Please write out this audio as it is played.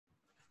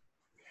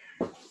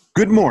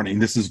Good morning.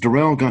 This is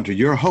Darrell Gunter,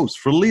 your host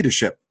for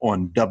Leadership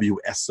on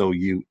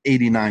WSOU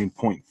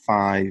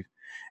 89.5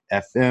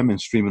 FM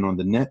and streaming on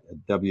the net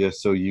at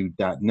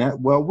WSOU.net.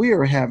 Well, we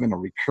are having a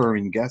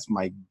recurring guest,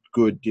 my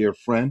good dear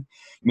friend,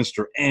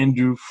 Mr.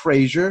 Andrew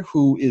Frazier,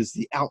 who is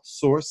the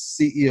outsourced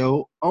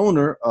CEO,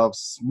 owner of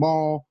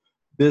Small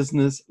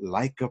Business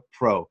Like a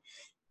Pro.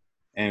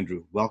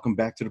 Andrew, welcome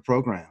back to the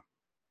program.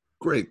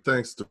 Great.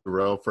 Thanks,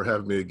 Darrell, for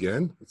having me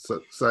again. It's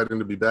exciting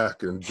to be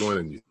back and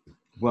joining you.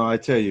 Well, I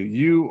tell you,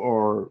 you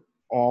are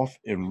off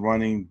and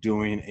running,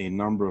 doing a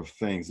number of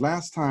things.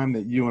 Last time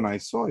that you and I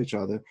saw each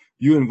other,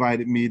 you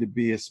invited me to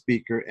be a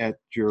speaker at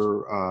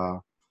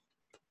your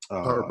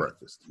Power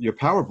breakfast. Your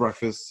power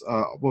breakfast.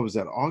 What was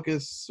that?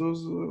 August? It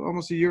was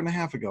almost a year and a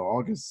half ago.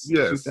 August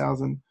Yes.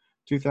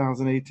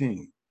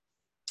 2018.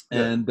 Yeah.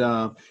 And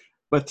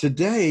but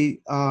today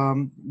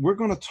we're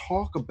going to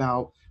talk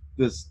about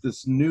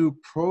this new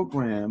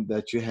program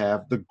that you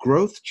have, the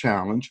Growth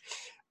Challenge.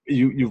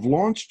 You've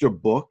launched your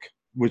book,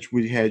 which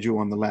we had you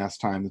on the last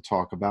time to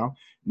talk about.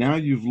 Now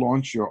you've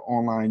launched your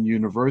online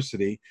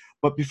university.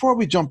 But before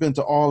we jump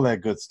into all that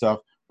good stuff,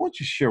 why don't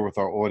you share with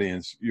our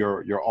audience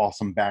your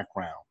awesome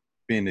background,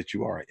 being that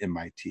you are an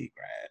MIT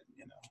grad,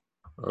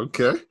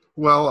 Okay.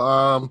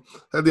 Well,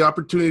 had the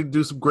opportunity to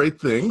do some great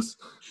things,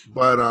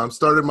 but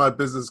started my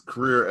business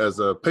career as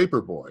a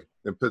paper boy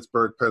in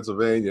Pittsburgh,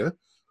 Pennsylvania.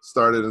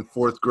 Started in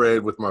fourth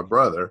grade with my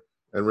brother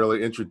and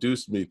really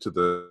introduced me to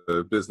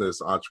the business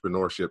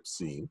entrepreneurship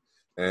scene.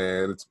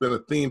 And it's been a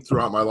theme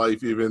throughout my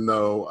life, even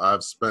though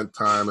I've spent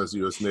time as a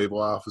U.S.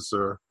 Naval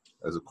officer,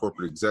 as a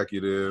corporate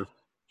executive,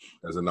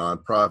 as a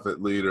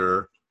nonprofit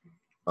leader,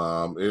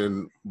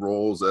 in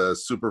roles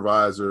as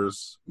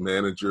supervisors,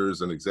 managers,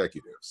 and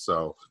executives.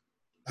 So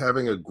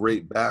having a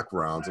great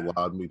background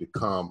allowed me to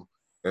come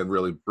and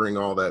really bring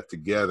all that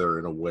together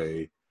in a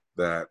way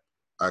that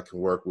I can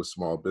work with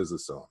small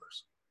business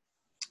owners.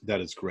 That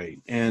is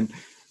great. And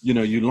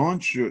you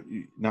launched you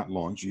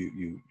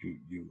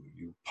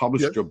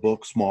published your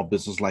book, Small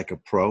Business Like a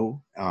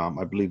Pro.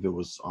 I believe it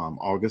was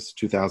August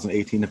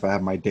 2018, if I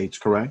have my dates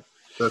correct.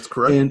 That's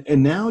correct.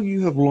 And now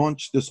you have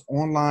launched this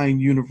online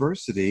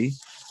university,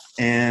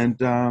 and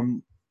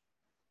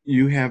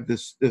you have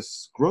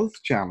this growth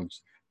challenge.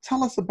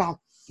 Tell us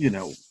about,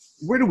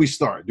 where do we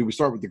start? Do we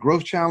start with the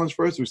growth challenge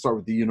first, or do we start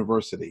with the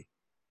university?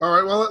 All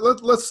right. Well,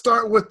 let's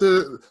start with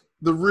the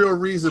real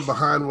reason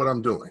behind what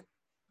I'm doing.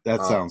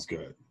 That sounds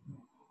good.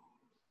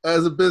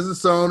 As a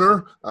business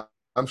owner,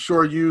 I'm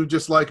sure you,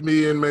 just like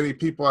me and many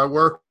people I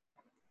work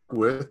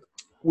with,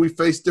 we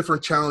face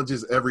different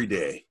challenges every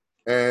day.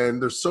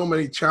 And there's so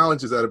many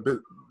challenges that a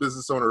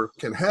business owner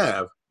can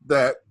have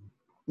that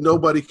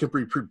nobody can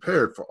be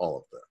prepared for all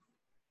of them.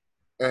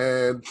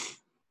 And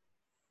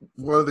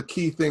one of the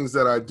key things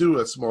that I do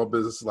at Small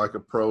Business Like a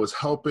Pro is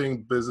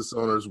helping business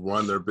owners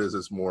run their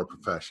business more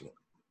professionally.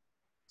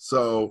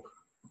 So,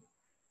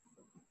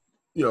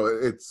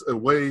 it's a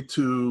way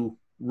to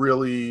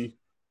really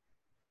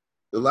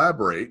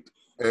elaborate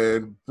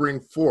and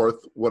bring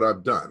forth what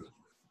I've done.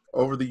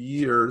 Over the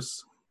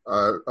years,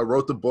 I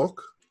wrote the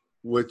book,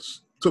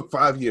 which took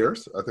 5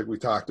 years, I think we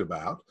talked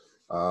about,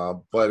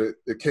 but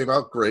it came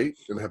out great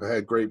and have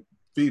had great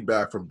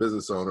feedback from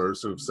business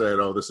owners who've said,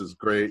 oh, this is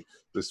great.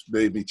 This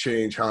made me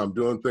change how I'm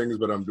doing things,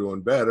 but I'm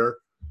doing better.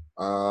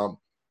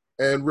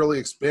 And really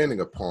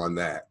expanding upon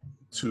that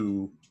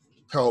to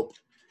help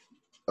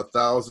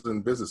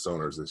 1,000 business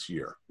owners this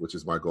year, which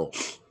is my goal.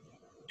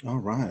 All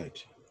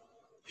right.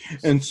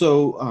 And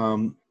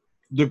so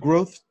the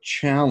Growth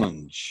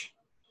Challenge,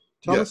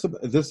 tell us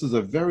about, this is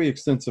a very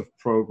extensive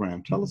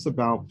program. Tell us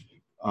about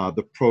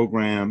the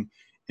program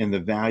and the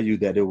value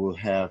that it will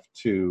have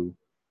to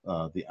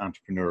the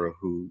entrepreneur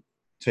who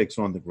takes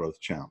on the Growth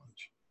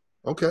Challenge.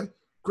 Okay,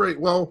 great.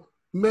 Well,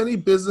 many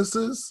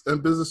businesses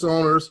and business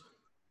owners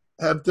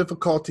have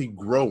difficulty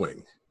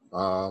growing.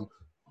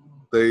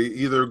 They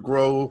either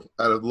grow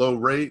at a low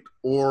rate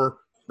or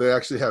they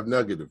actually have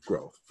negative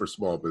growth for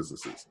small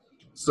businesses.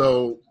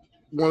 So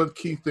one of the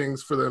key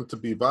things for them to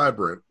be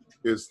vibrant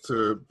is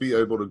to be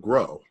able to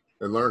grow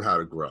and learn how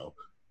to grow.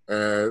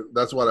 And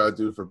that's what I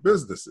do for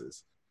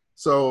businesses.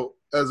 So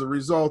as a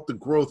result, the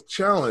Growth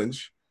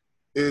Challenge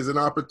is an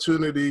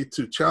opportunity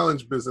to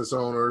challenge business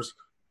owners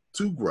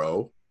to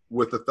grow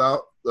with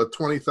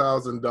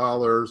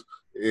 $20,000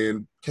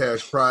 in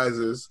cash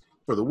prizes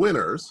for the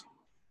winners.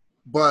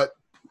 But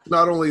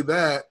not only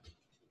that,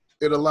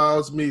 it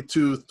allows me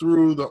to,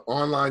 through the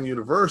online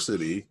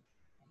university,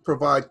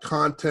 provide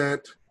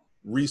content,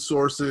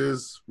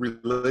 resources,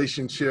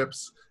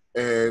 relationships,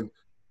 and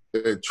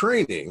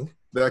training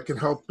that can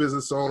help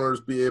business owners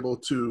be able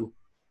to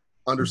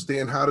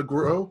understand how to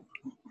grow,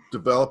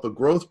 develop a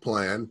growth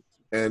plan,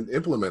 and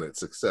implement it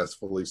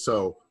successfully.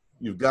 So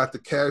you've got the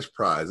cash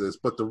prizes,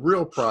 but the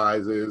real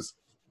prize is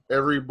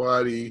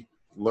everybody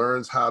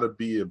learns how to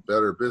be a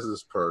better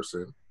business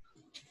person,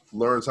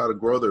 learns how to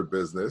grow their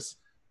business,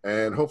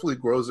 and hopefully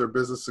grows their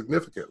business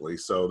significantly.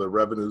 So their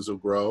revenues will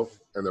grow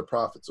and their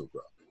profits will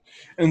grow.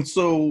 And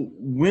so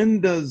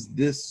when does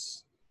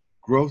this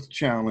Growth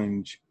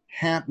Challenge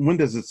happen? When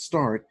does it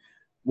start?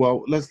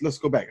 well, let's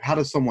go back. How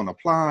does someone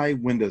apply?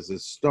 When does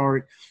it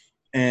start?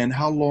 And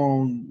how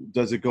long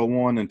does it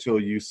go on until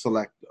you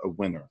select a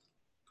winner?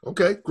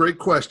 Okay, great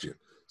question.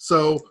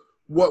 So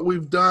what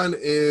we've done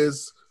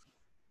is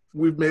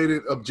we've made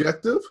it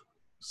objective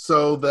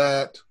so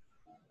that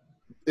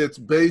it's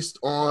based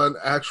on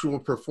actual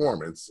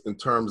performance in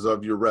terms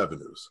of your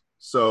revenues.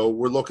 So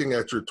we're looking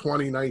at your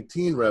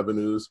 2019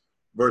 revenues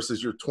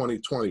versus your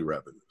 2020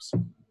 revenues.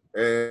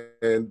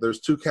 And there's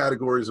two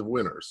categories of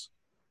winners: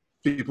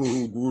 people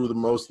who grew the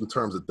most in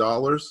terms of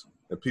dollars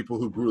and people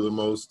who grew the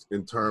most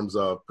in terms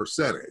of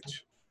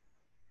percentage.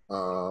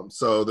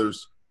 So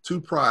there's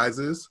two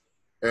prizes,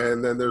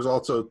 and then there's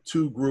also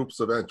two groups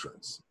of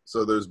entrants.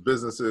 So there's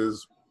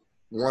businesses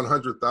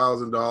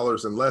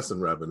 $100,000 and less in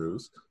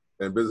revenues,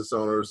 and business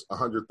owners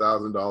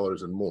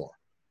 $100,000 and more.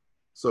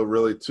 So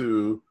really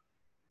to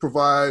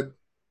provide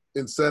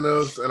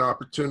incentives and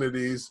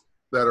opportunities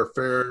that are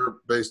fair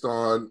based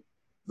on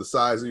the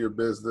size of your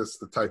business,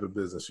 the type of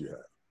business you have.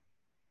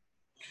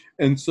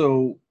 And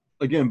so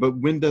again, but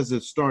when does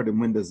it start and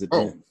when does it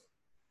end?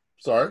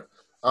 Sorry.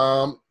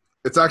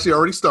 It's actually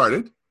already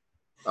started.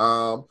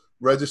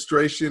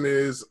 Registration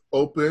is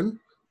open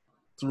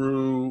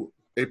through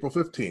April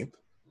 15th.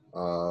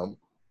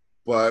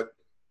 But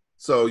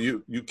so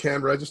you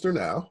can register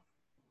now.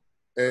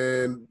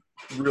 And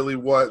really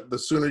the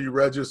sooner you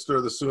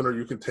register, the sooner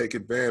you can take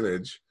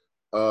advantage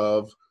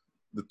of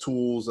the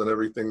tools and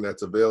everything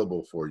that's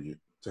available for you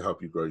to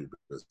help you grow your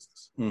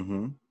business.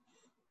 Mm-hmm.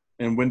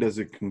 And when does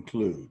it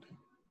conclude?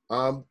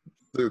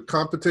 The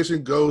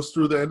competition goes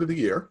through the end of the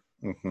year.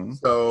 Mm-hmm.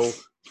 So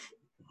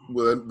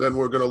then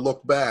we're going to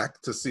look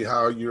back to see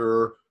how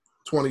your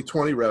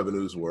 2020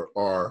 revenues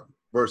are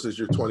versus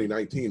your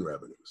 2019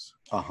 revenues.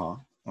 Uh-huh.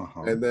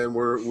 Uh-huh. And then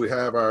we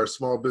have our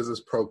Small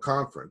Business Pro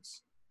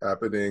Conference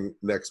happening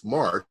next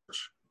March,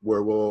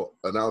 where we'll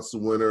announce the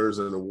winners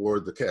and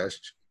award the cash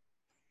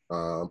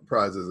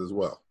prizes as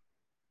well.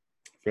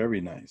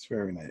 Very nice.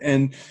 Very nice.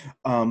 And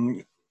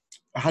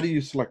how do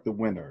you select the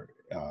winner?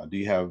 Do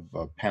you have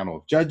a panel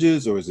of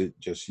judges, or is it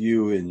just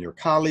you and your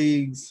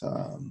colleagues?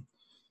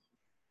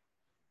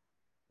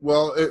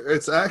 Well,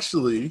 it's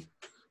actually,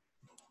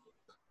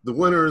 the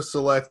winner is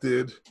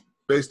selected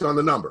based on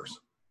the numbers.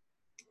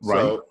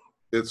 Right. So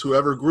it's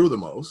whoever grew the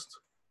most.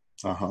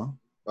 Uh-huh.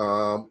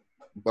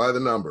 By the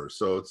numbers.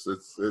 So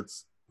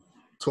it's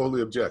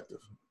totally objective.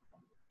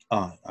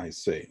 I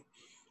see.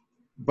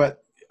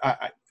 But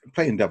I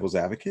playing devil's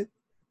advocate.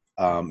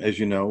 As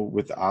you know,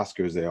 with the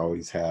Oscars, they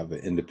always have an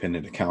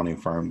independent accounting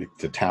firm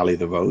to tally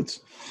the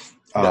votes.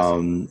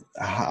 Yes.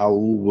 How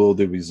will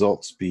the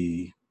results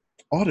be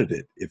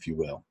audited, if you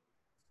will?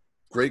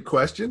 Great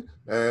question.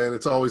 And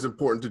it's always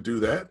important to do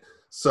that.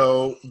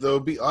 So they'll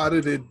be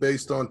audited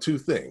based on two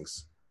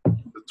things.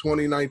 The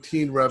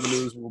 2019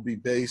 revenues will be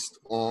based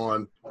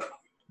on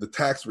the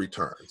tax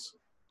returns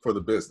for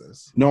the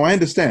business. No, I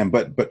understand,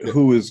 but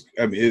who is?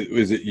 I mean,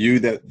 is it you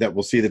that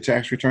will see the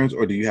tax returns,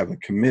 or do you have a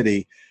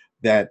committee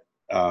that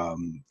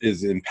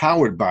is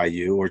empowered by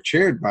you or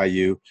chaired by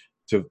you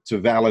to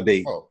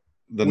validate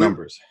the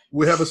numbers?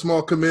 We have a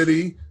small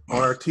committee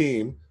on our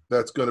team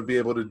that's going to be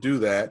able to do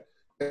that.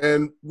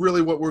 And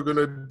really what we're going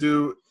to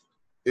do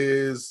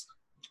is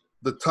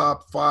the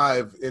top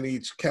 5 in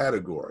each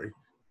category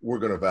we're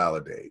going to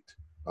validate.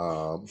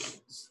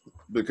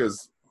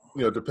 Because,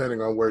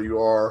 depending on where you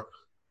are,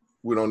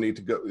 we don't need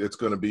to go. It's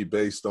going to be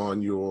based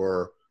on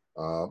your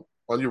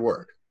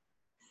work.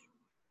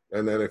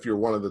 And then if you're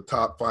one of the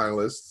top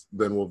finalists,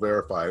 then we'll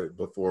verify it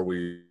before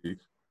we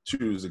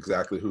choose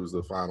exactly who's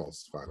the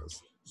finalists.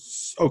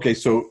 Okay,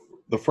 so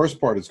the first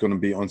part is going to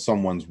be on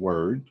someone's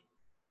word.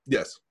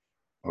 Yes.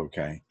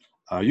 Okay.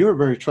 You're a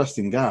very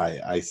trusting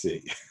guy, I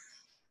see.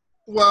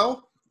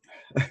 Well,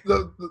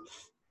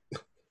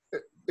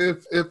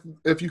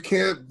 if you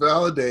can't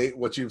validate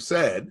what you've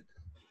said,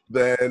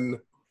 then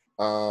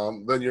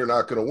you're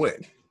not going to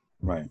win.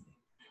 Right.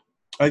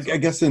 I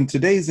guess in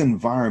today's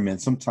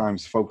environment,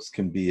 sometimes folks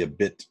can be a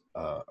bit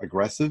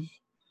aggressive.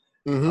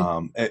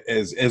 Mm-hmm.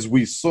 As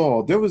we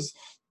saw,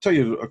 tell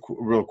you a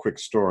real quick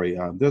story.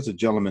 There's a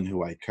gentleman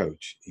who I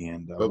coach,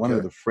 and one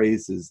of the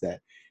phrases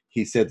that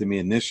he said to me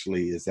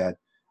initially is that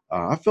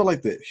I feel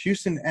like the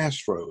Houston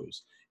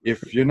Astros,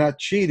 if you're not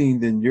cheating,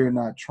 then you're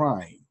not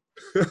trying.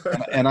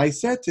 and I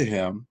said to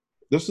him,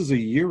 this was a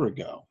year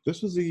ago.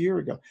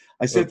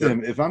 I said to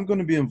him, if I'm going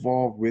to be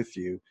involved with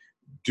you,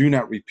 do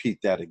not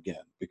repeat that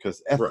again,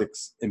 because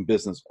ethics in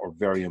business are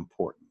very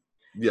important.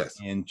 Yes.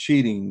 And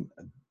cheating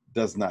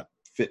does not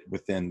fit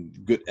within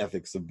good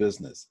ethics of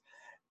business.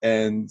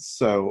 And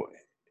so,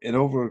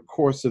 over the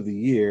course of the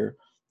year,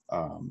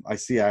 I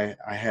see I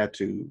had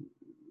to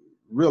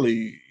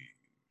really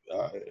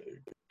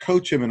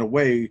coach him in a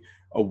way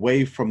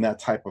away from that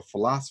type of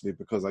philosophy,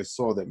 because I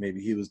saw that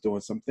maybe he was doing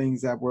some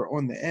things that were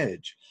on the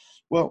edge.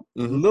 Well,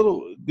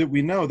 little did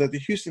we know that the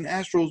Houston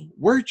Astros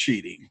were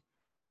cheating.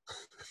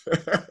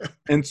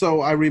 And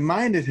so I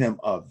reminded him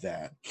of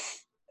that.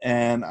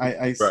 And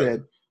I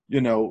said,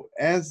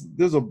 as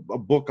there's a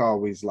book I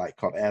always like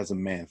called As a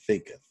Man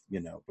Thinketh,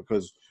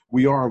 because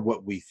we are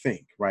what we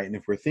think, right? And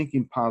if we're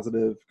thinking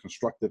positive,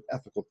 constructive,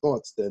 ethical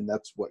thoughts, then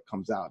that's what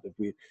comes out. If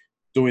we're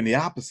doing the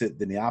opposite,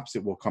 then the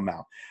opposite will come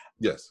out.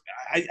 Yes.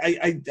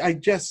 I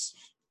just,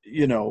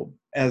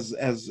 as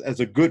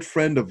a good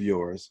friend of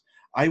yours,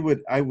 I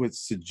would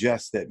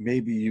suggest that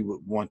maybe you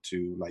would want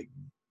to like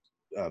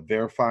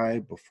verify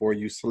before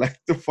you select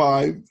the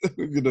five,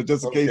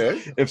 just in case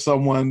Okay. if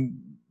someone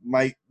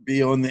might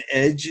be on the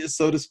edge,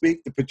 so to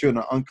speak, to put you in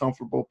an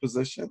uncomfortable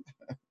position.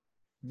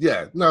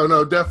 Yeah.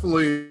 No,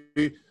 definitely.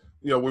 We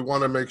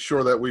want to make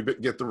sure that we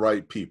get the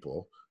right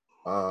people.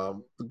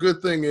 The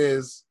good thing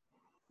is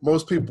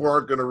most people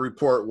aren't going to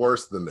report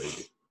worse than they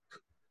do.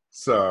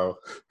 So,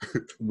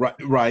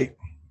 Right.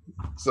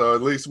 so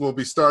at least we'll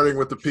be starting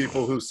with the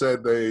people who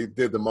said they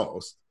did the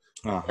most.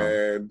 Uh-huh.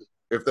 And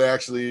if they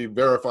actually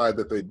verified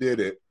that they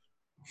did it,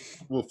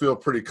 we'll feel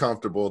pretty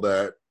comfortable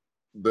that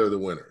they're the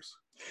winners.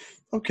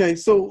 Okay,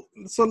 so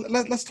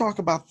let's talk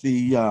about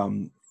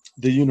the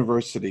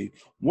university.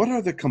 What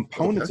are the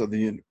components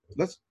Okay.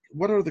 of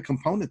what are the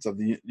components of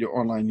your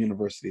online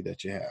university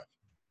that you have?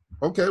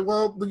 Okay.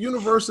 Well, the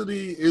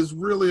university is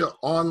really an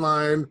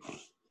online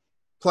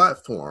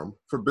platform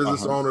for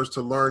business Uh-huh. owners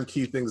to learn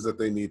key things that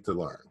they need to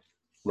learn.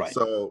 Right.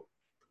 So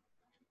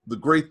the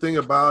great thing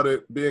about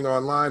it being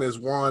online is,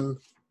 one,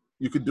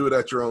 you could do it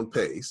at your own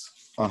pace.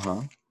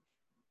 Uh-huh.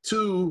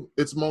 Two,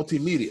 it's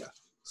multimedia.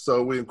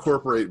 So we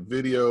incorporate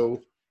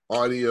video,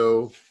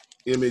 audio,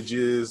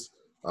 images,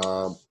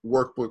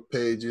 workbook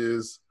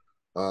pages,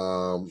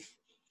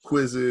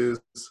 quizzes,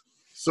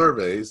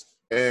 surveys,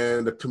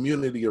 and a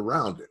community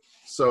around it.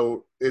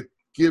 So it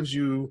gives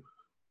you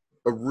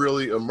a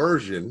really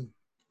immersion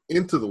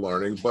into the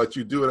learning, but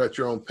you do it at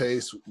your own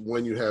pace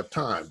when you have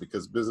time,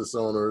 because business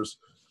owners,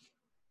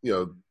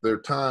 their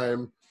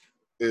time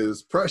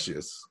is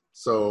precious.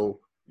 So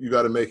you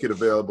got to make it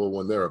available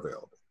when they're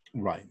available.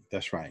 Right.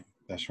 That's right.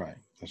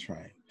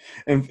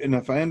 And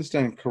if I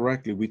understand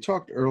correctly, we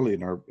talked early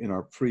in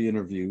our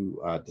pre-interview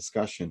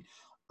discussion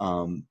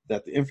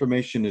that the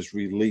information is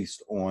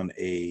released on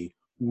a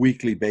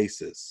weekly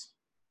basis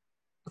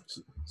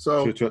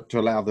So, to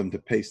allow them to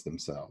pace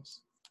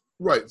themselves.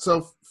 right.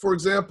 So, for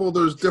example,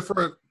 there's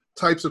different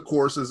types of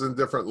courses in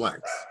different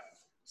lengths.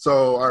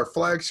 So our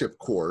flagship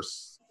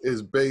course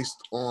is based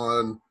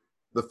on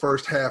the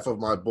first half of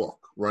my book,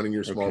 Running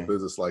Your Small Okay.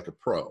 Business Like a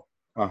Pro.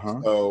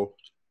 Uh-huh. So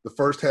the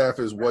first half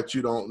is what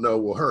you don't know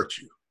will hurt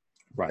you.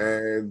 Right.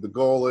 And the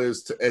goal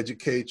is to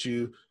educate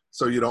you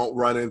so you don't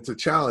run into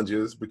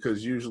challenges,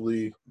 because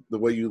usually the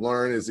way you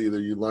learn is either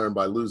you learn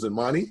by losing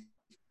money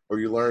or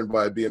you learn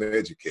by being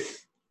educated.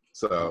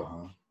 So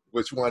Uh-huh.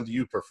 which one do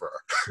you prefer?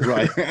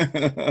 Right.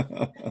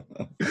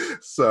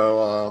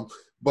 So,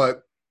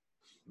 but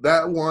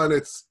that one,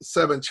 it's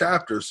 7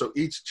 chapters. So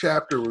each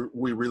chapter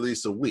we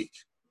release a week.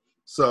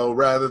 So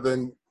rather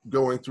than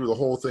going through the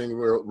whole thing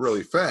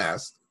really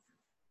fast,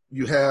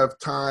 you have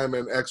time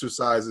and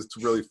exercises to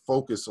really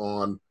focus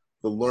on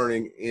the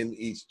learning in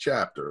each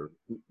chapter,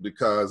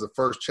 because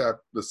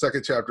the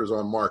second chapter is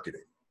on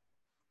marketing.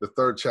 The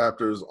third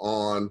chapter is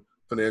on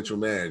financial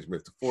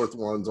management. The fourth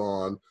one's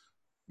on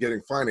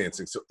getting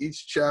financing. So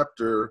each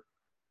chapter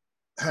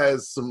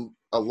has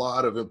a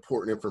lot of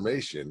important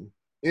information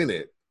in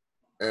it.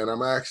 And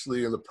I'm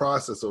actually in the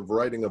process of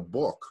writing a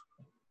book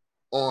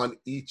on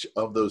each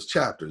of those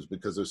chapters,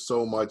 because there's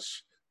so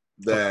much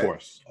that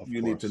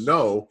you need to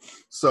know.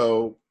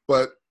 So,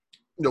 but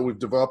we've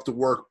developed a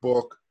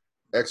workbook,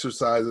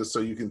 exercises, so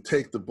you can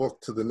take the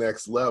book to the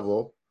next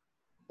level.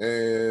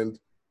 And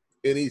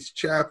in each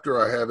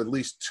chapter, I have at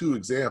least 2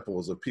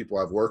 examples of people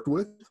I've worked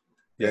with.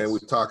 Yes. And we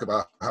talk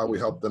about how we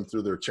help them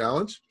through their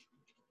challenge.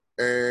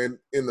 And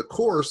in the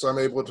course, I'm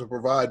able to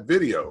provide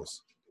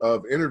videos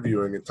of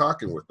interviewing and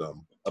talking with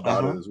them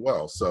about it as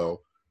well.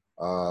 So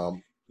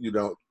you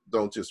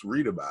don't just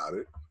read about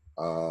it.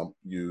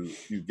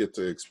 You get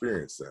to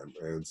experience them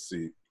and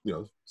see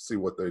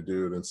what they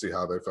do and see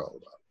how they felt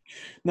about it.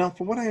 Now,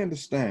 from what I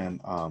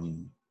understand,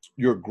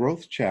 your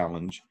growth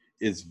challenge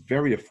is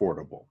very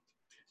affordable.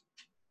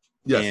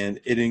 Yes. And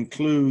it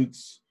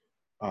includes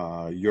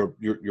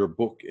your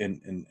book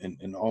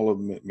and all of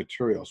the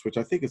materials, which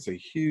I think is a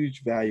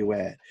huge value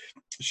add.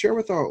 Share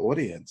with our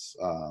audience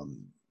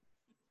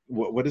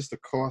what is the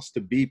cost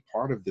to be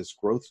part of this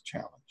growth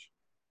challenge?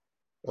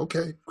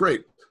 Okay,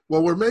 great.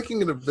 Well, we're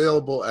making it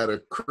available at a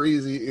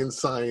crazy,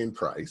 insane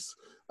price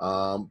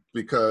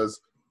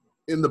because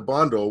in the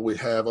bundle, we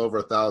have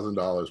over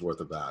 $1,000 worth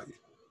of value,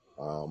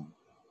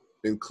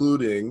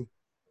 including,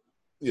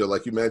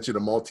 like you mentioned, a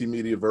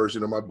multimedia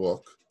version of my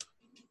book,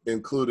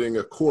 including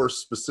a course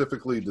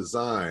specifically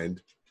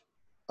designed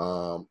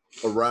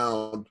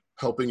around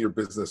helping your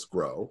business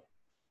grow,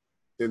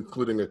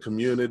 including a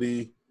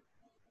community.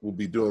 We'll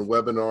be doing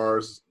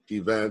webinars,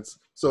 events.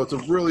 So it's a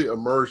really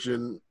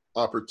immersion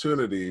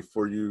opportunity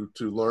for you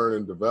to learn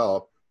and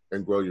develop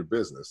and grow your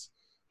business.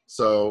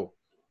 So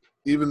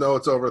even though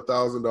it's over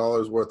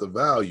 $1,000 worth of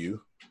value,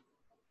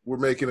 we're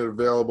making it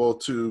available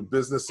to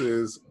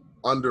businesses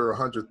under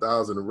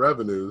 100,000 in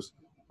revenues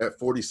at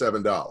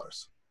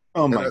 $47.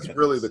 Oh And my that's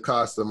really the goodness.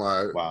 cost of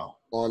my Wow.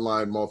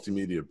 online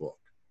multimedia book.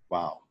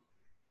 Wow.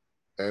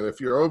 And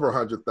if you're over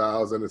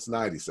 100,000, it's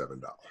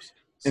 $97.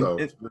 And, So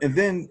and and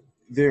then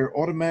they're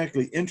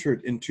automatically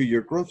entered into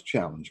your growth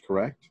challenge,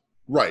 correct?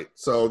 right.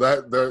 So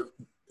that the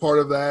part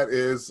of that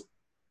is,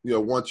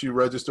 once you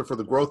register for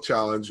the growth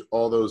challenge,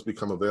 all those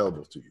become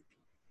available to you.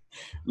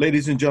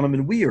 Ladies and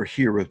gentlemen, we are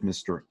here with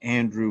Mr.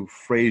 Andrew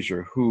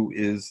Frazier, who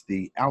is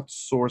the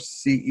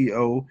outsourced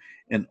CEO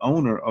and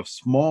owner of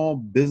Small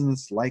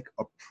Business Like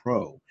a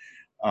Pro.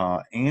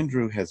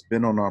 Andrew has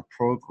been on our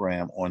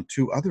program on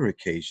two other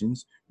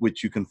occasions,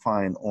 which you can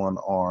find on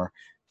our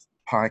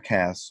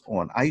podcast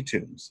on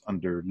iTunes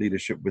under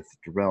Leadership with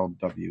Darrell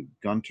W.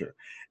 Gunter.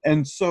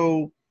 And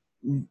so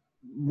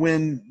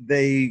when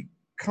they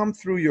come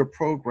through your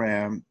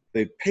program,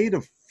 they pay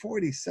the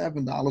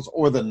 $47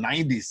 or the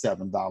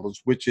 $97,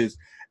 which is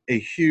a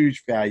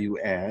huge value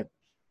add.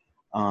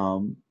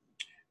 Um,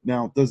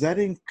 Now, does that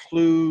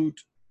include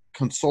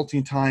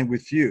consulting time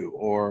with you,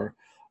 or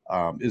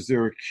is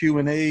there a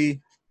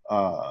Q&A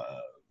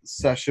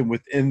session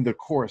within the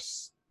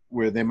course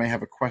where they may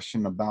have a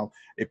question about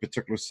a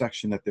particular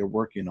section that they're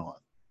working on?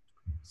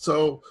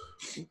 So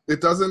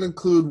it doesn't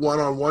include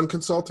one-on-one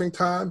consulting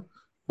time,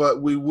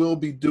 but we will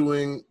be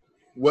doing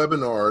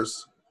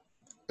webinars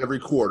every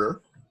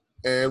quarter,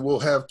 and we'll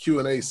have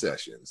Q&A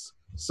sessions.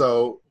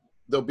 So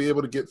they'll be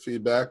able to get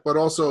feedback, but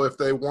also if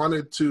they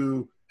wanted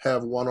to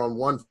have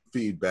one-on-one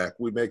feedback,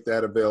 we make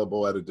that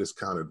available at a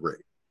discounted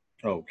rate.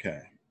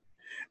 Okay.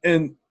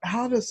 And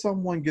how does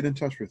someone get in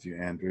touch with you,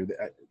 Andrew?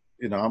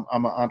 I'm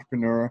an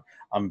entrepreneur.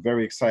 I'm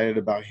very excited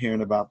about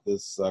hearing about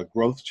this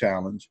growth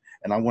challenge,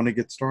 and I want to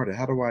get started.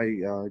 How do I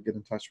get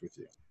in touch with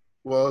you?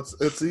 Well, it's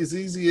as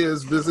easy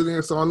as visiting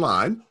us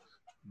online,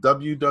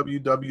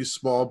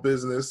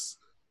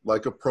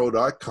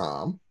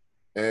 www.smallbusinesslikeapro.com.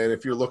 And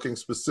if you're looking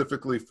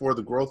specifically for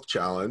the growth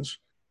challenge,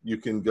 you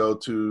can go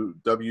to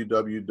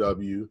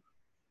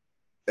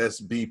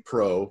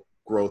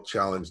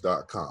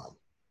www.sbprogrowthchallenge.com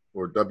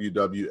or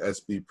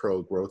WWSB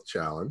Growth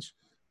Challenge.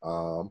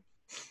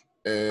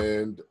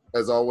 And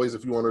as always,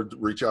 if you want to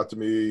reach out to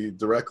me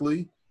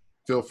directly,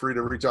 feel free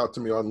to reach out to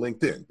me on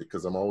LinkedIn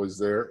because I'm always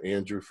there,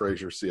 Andrew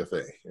Frazier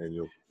CFA, and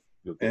you'll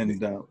get me.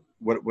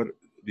 What do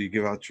you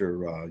give out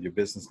your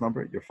business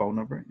number, your phone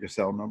number, your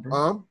cell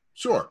number?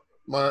 Sure.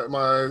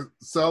 My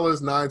cell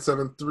is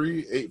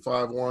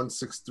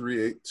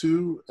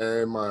 973-851-6382,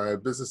 and my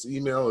business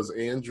email is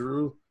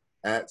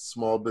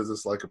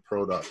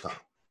andrew@smallbusinesslikeapro.com.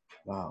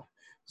 Wow.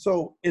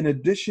 So in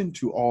addition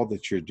to all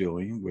that you're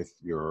doing with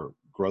your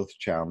growth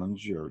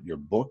challenge, your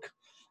book,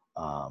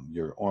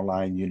 your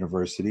online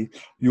university,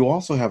 you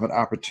also have an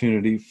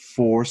opportunity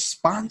for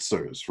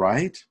sponsors,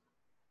 right?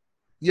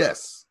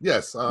 Yes.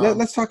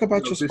 Let's talk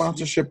about your This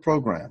sponsorship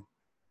program.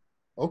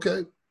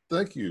 Okay,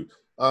 thank you.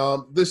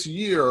 This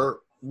year,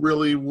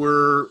 really,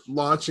 we're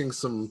launching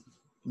some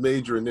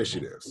major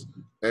initiatives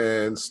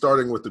and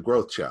starting with the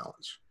Growth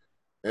Challenge.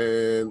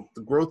 And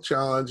the Growth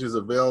Challenge is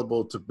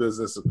available to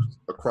business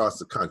across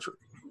the country.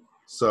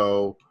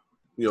 So,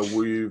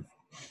 we've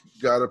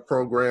got a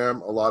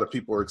program. A lot of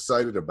people are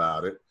excited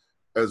about it.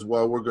 As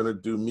well, we're going to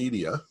do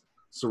media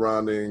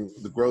surrounding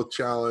the Growth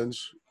Challenge,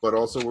 but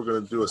also we're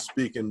going to do a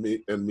speak and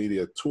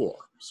media tour.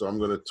 So I'm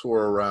going to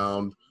tour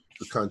around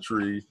the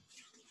country.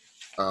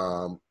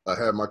 I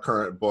have my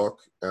current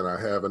book, and I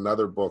have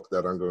another book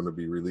that I'm going to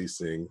be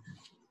releasing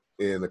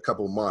in a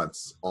couple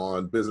months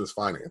on business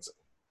financing.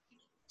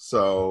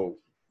 So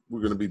we're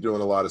going to be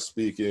doing a lot of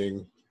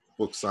speaking,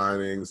 book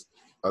signings,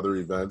 other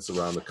events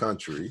around the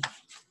country.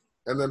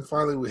 And then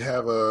finally, we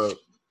have a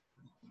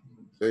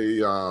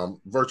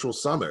virtual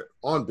summit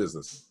on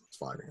business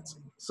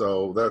financing.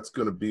 So that's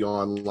going to be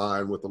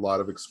online with a lot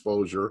of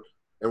exposure.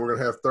 And we're going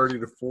to have 30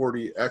 to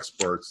 40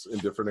 experts in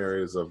different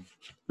areas of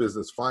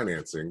business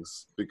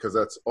financings, because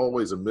that's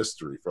always a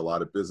mystery for a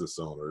lot of business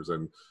owners.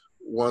 And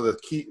one of the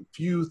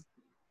few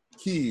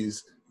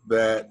keys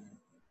that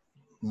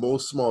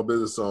most small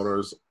business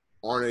owners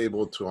aren't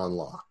able to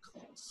unlock.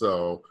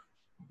 So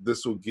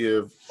this will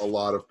give a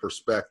lot of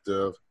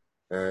perspective,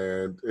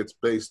 and it's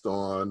based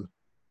on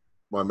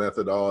my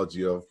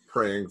methodology of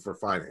praying for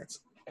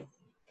financing,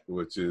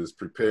 which is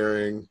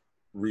preparing,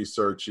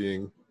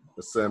 researching,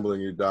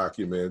 assembling your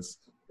documents,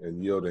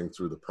 and yielding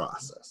through the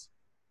process.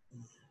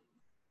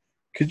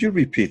 Could you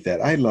repeat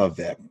that? I love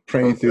that.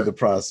 Praying through the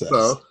process.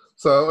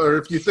 So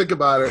if you think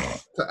about it,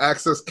 to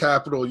access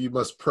capital, you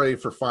must pray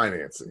for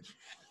financing.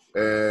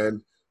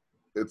 And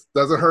it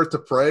doesn't hurt to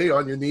pray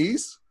on your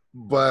knees,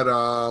 but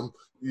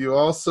you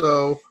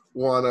also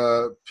want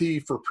to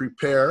P for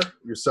prepare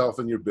yourself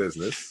and your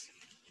business,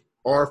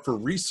 R for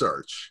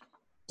research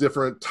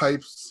different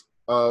types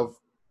of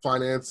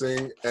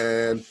financing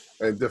and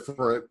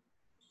different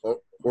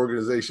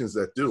organizations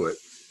that do it.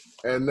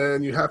 And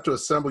then you have to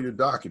assemble your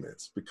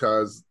documents,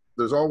 because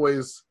there's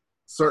always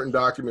certain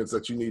documents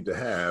that you need to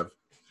have,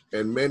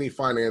 and many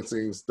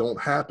financings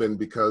don't happen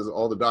because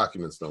all the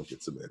documents don't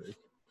get submitted.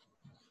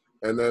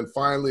 And then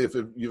finally, if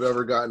you've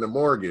ever gotten a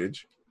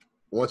mortgage,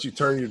 once you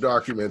turn your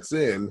documents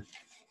in,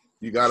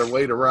 you got to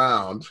wait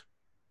around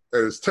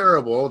and it's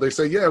terrible. They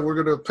say, yeah,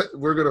 we're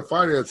gonna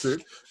finance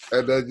it,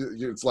 and then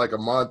it's like a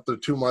month or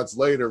 2 months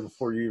later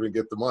before you even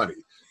get the money,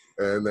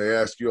 and they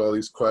ask you all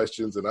these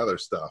questions and other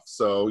stuff.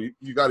 So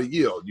you got to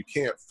yield. You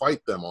can't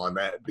fight them on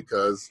that,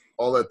 because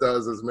all that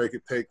does is make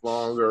it take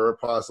longer or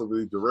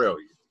possibly derail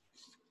you.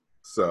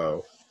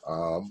 So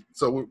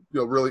so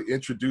we're really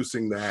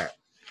introducing that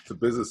to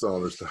business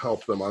owners to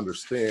help them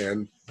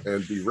understand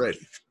and be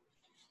ready.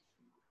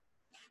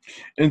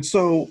 And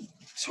so,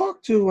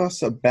 talk to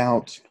us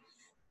about,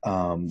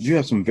 you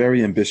have some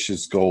very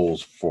ambitious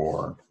goals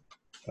for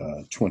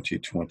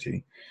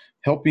 2020,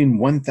 helping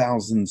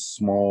 1,000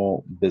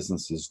 small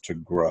businesses to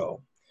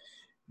grow.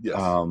 Yes.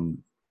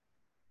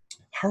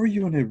 How are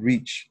you going to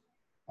reach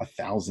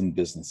 1,000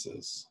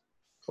 businesses?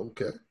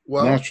 Okay.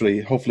 Well,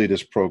 naturally, hopefully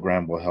this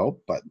program will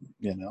help, but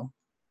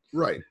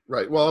Right.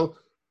 Well,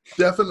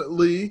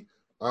 definitely.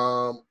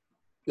 I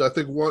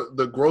think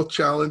the growth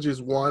challenge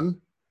is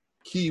one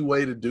key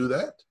way to do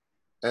that,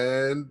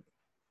 and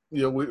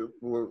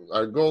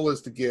our goal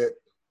is to get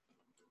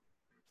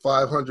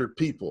 500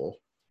 people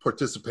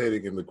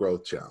participating in the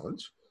growth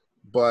challenge,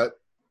 but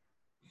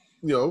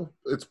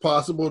it's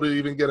possible to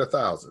even get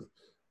 1,000,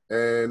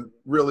 and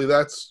really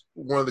that's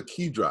one of the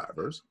key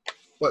drivers.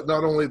 But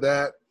not only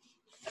that,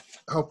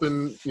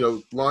 helping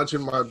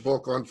launching my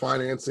book on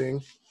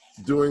financing,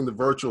 doing the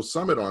virtual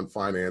summit on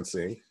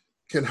financing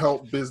can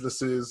help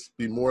businesses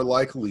be more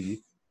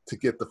likely to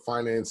get the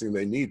financing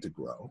they need to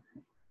grow.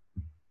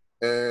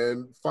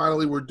 And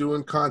finally, we're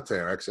doing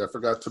content. Actually, I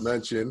forgot to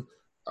mention,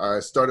 I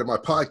started my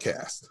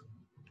podcast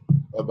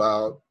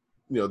about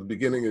the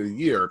beginning of the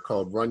year,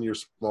 called Run Your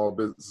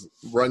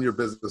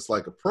Business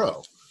Like a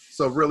Pro.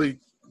 So really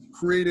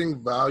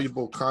creating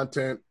valuable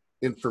content,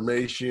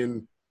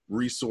 information,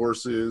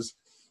 resources,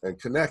 and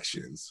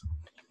connections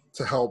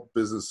to help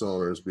business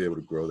owners be able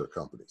to grow their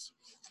companies.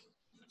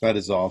 That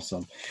is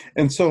awesome.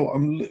 And so,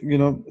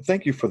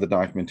 thank you for the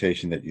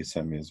documentation that you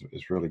sent me.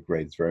 It's really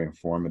great. It's very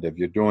informative.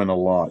 You're doing a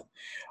lot.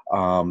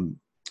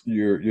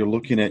 You're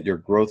looking at your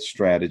growth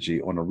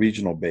strategy on a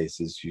regional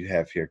basis. You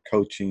have here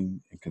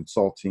coaching and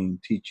consulting,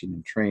 teaching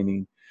and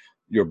training,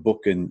 your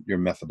book and your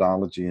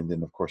methodology, and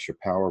then of course your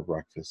power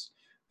breakfast.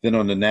 Then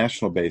on the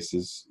national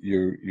basis,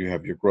 you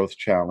have your growth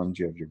challenge,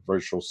 you have your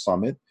virtual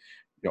summit,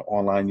 your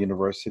online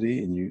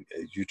university, and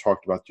you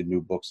talked about your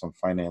new books on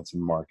finance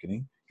and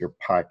marketing, your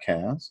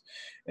podcast,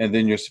 and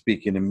then your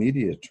speaking and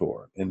media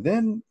tour. And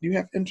then you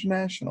have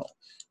international,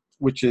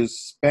 which is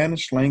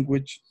Spanish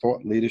language,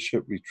 thought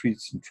leadership,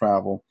 retreats and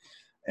travel,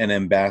 and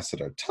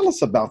ambassador. Tell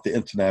us about the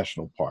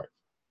international part.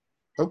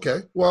 Okay.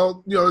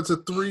 Well, it's a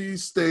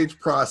 3-stage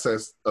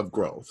process of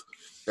growth,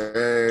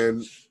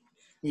 and,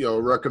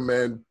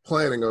 recommend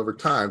planning over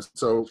time.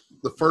 So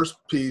the first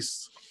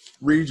piece,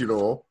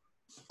 regional,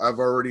 I've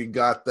already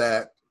got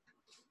that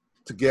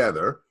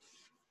together.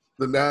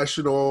 The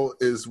national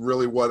is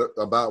really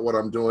about what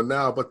I'm doing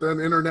now, but then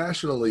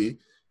internationally,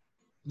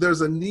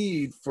 there's a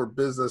need for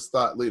business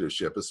thought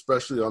leadership,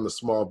 especially on the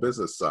small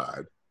business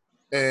side.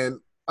 And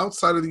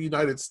outside of the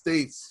United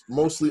States,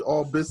 mostly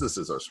all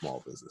businesses are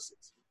small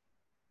businesses.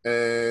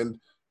 And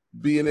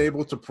being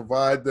able to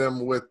provide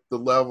them with the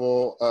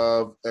level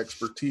of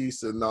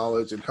expertise and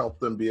knowledge and help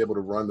them be able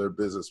to run their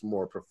business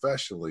more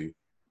professionally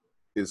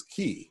is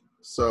key.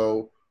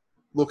 So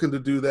looking to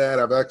do that.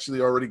 I've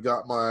actually already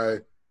got my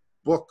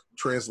book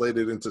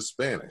translated into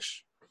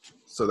Spanish.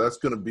 So that's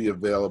going to be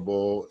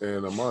available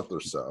in a month or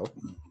so.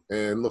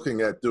 And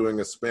looking at doing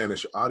a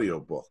Spanish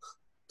audiobook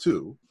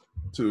too,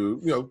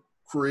 to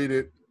create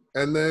it,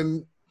 and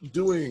then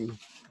doing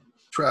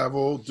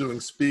travel, doing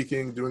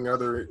speaking, doing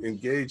other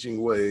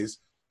engaging ways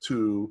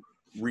to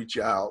reach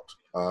out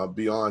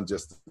beyond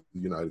just the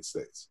United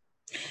States.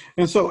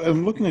 And so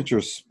I'm looking at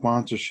your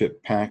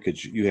sponsorship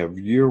package. You have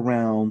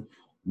year-round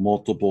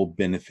multiple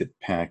benefit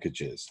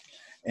packages,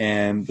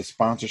 and the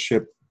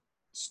sponsorship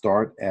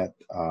start at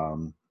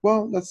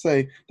let's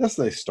say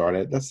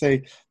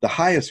the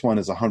highest one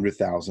is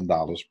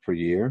 $100,000 per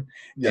year.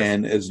 Yes.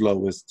 And as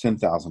low as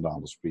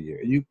 $10,000 per year.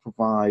 And you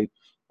provide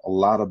a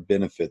lot of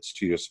benefits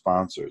to your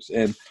sponsors.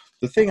 And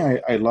the thing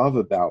I love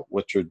about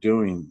what you're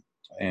doing,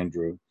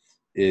 Andrew,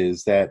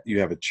 is that you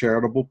have a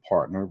charitable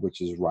partner,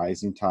 which is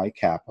Rising Tide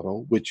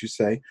Capital, which you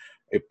say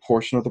a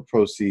portion of the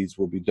proceeds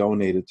will be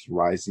donated to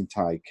Rising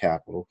Tide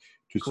Capital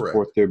to support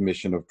Correct. Their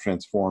mission of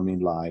transforming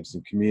lives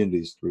and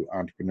communities through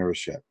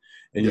entrepreneurship.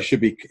 And Yes.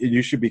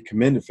 you should be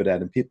commended for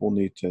that, and people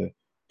need to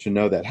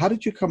know that. How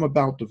did you come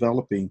about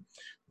developing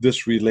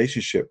this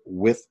relationship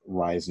with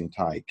Rising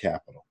Tide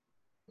Capital?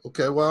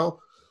 Okay,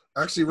 well,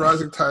 actually,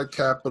 Rising Tide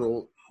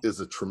Capital is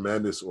a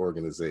tremendous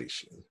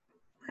organization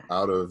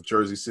out of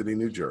Jersey City,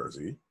 New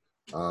Jersey.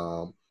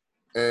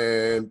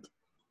 And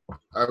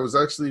I was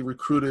actually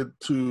recruited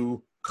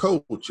to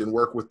coach and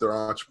work with their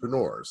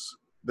entrepreneurs.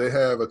 They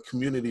have a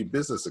community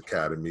business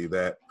academy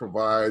that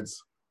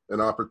provides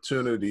an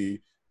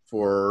opportunity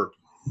for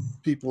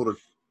people to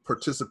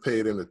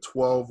participate in a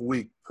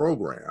 12-week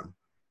program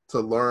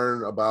to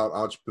learn about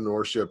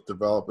entrepreneurship,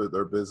 develop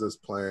their business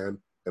plan,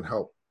 and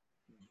help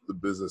the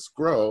business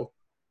grow.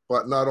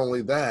 But not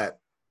only that,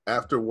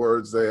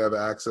 afterwards, they have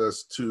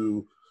access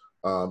to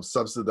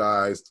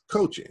subsidized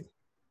coaching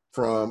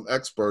from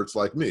experts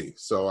like me.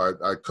 So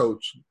I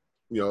coach,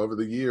 over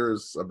the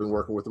years, I've been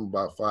working with them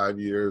about 5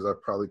 years.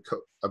 I've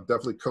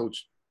definitely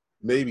coached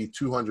maybe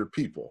 200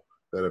 people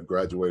that have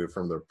graduated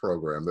from their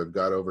program. They've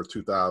got over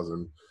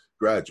 2,000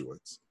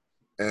 graduates,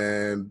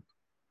 and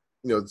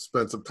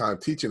spent some time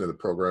teaching in the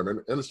program,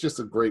 and it's just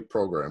a great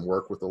program.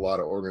 Work with a lot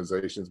of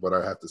organizations, but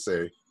I have to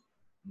say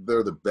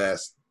they're the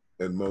best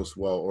and most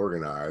well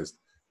organized,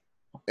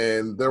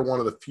 and they're one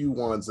of the few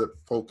ones that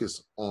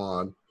focus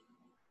on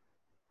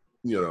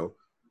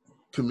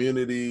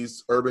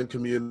communities, urban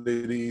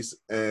communities,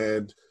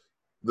 and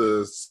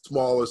the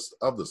smallest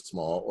of the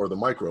small, or the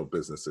micro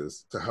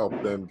businesses, to help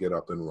them get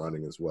up and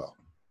running as well.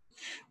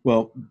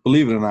 Well,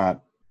 believe it or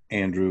not,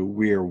 Andrew,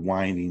 we are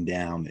winding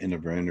down the end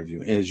of our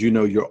interview. As you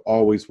know, you're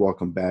always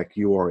welcome back.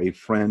 You are a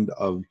friend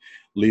of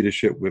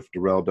Leadership with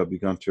Darrell W.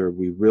 Gunter.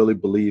 We really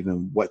believe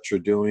in what you're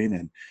doing.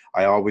 And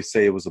I always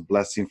say it was a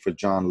blessing for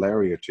John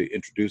Larrier to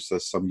introduce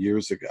us some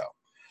years ago.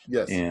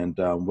 Yes. And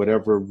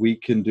whatever we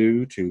can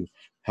do to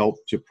help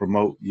to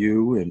promote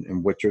you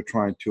and what you're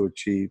trying to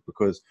achieve,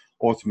 because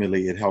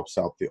ultimately it helps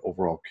out the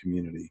overall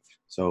community.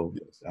 So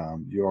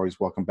you're always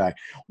welcome back.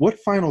 What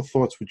final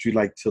thoughts would you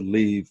like to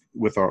leave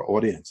with our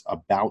audience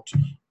about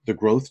the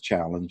Growth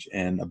Challenge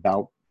and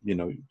about,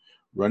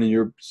 running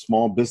your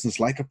small business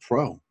like a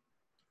pro?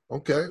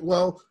 Okay.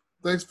 Well,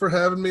 thanks for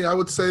having me. I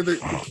would say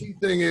that the key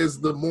thing is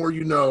the more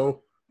you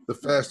know, the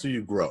faster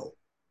you grow.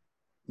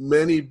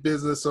 Many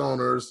business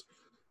owners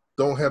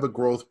don't have a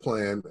growth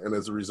plan, and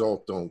as a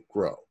result, don't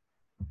grow.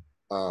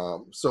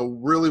 So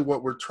really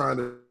what we're trying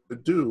to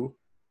do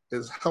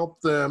is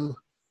help them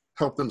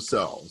help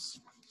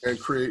themselves and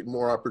create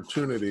more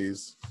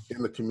opportunities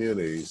in the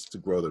communities to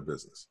grow their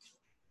business.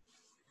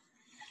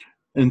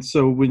 And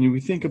so when you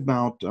think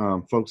about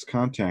folks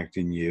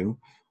contacting you,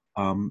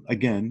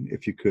 again,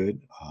 if you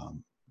could,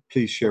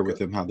 please share with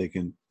them how they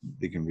can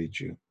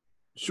reach you.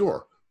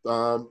 Sure.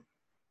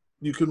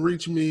 You can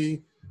reach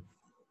me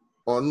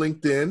on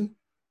LinkedIn,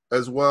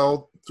 as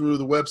well through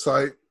the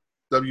website,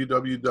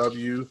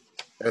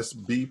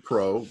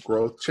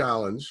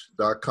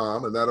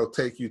 www.sbprogrowthchallenge.com, and that'll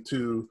take you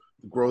to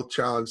the Growth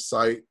Challenge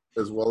site,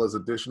 as well as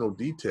additional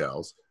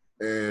details,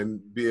 and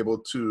be able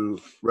to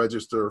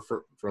register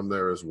from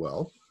there as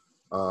well.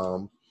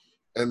 And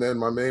then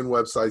my main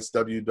website's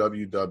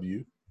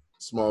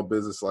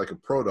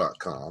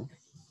www.smallbusinesslikeapro.com,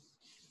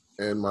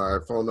 and my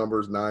phone number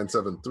is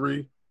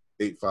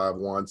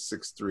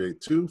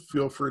 973-851-6382.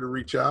 Feel free to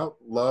reach out.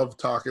 Love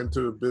talking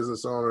to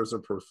business owners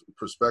and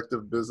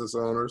prospective business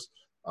owners,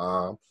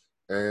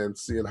 and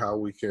seeing how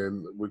we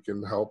can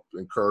help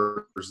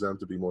encourage them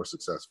to be more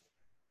successful.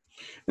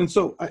 And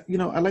so,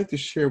 I'd like to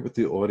share with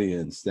the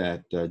audience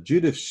that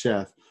Judith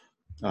Sheth,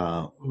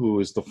 who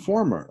is the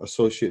former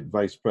Associate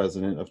Vice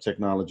President of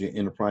Technology and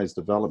Enterprise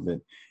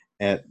Development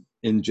at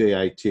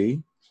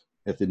NJIT,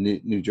 at the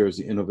New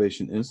Jersey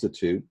Innovation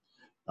Institute,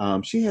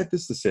 she had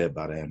this to say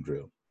about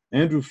Andrew.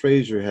 Andrew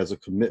Frazier has a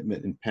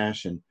commitment and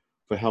passion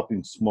for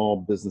helping small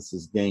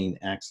businesses gain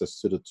access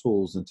to the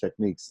tools and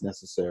techniques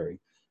necessary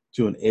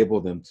to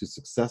enable them to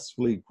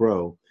successfully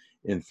grow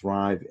and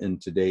thrive in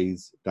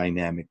today's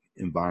dynamic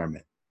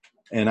environment.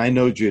 And I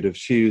know Judith,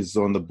 she's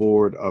on the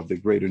board of the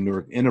Greater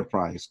Newark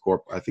Enterprise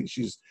Corp. I think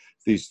she's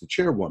the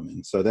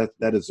chairwoman. So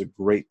that is a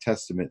great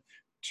testament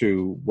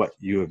to what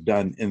you have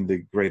done in the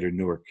Greater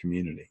Newark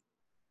community.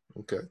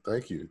 Okay,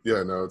 thank you.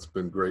 Yeah, no, it's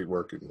been great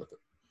working with it.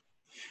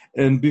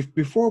 And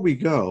before we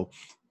go,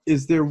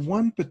 is there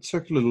one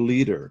particular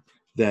leader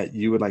that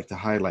you would like to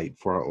highlight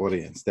for our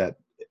audience that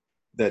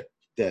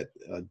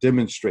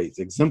demonstrates,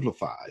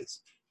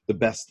 exemplifies the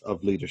best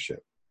of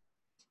leadership?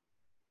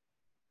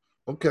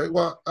 Okay,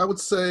 well, I would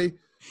say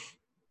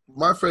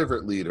my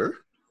favorite leader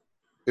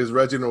is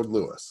Reginald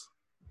Lewis,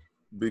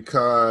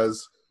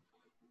 because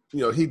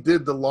he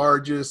did the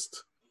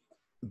largest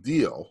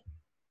deal,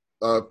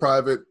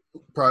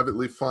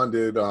 privately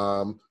funded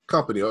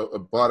company,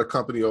 bought a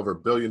company over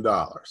 $1 billion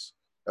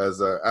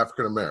as an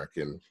African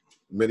American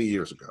many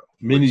years ago.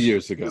 Many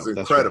years ago, is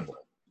incredible.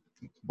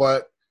 Right.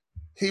 But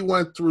he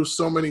went through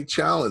so many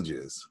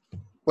challenges,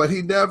 but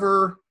he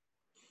never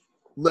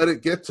let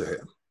it get to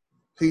him.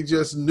 He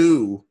just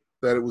knew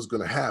that it was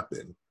going to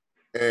happen,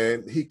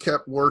 and he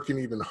kept working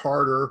even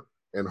harder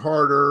and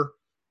harder,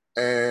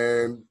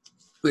 and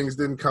things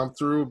didn't come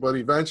through, but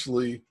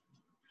eventually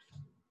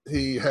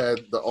he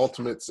had the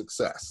ultimate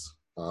success.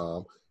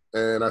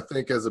 And I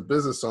think as a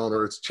business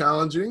owner, it's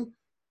challenging.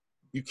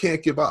 You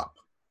can't give up.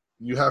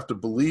 You have to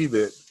believe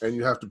it, and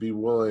you have to be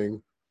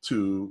willing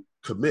to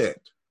commit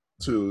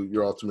to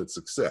your ultimate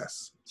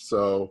success.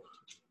 So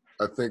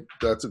I think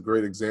that's a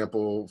great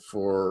example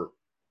for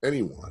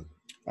anyone.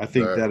 I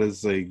think that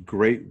is a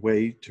great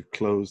way to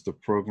close the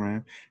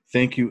program.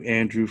 Thank you,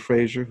 Andrew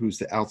Frazier, who's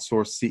the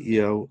outsourced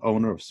CEO,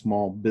 owner of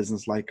Small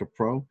Business Like a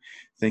Pro.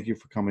 Thank you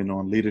for coming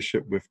on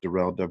Leadership with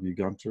Darrell W.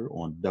 Gunter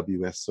on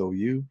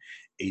WSOU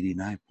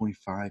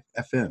 89.5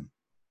 FM.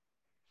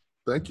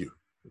 Thank you.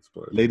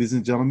 Ladies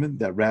and gentlemen,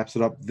 that wraps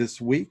it up this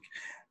week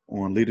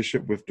on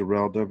Leadership with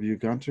Darrell W.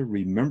 Gunter.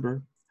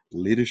 Remember,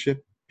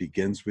 leadership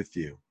begins with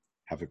you.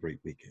 Have a great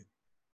weekend.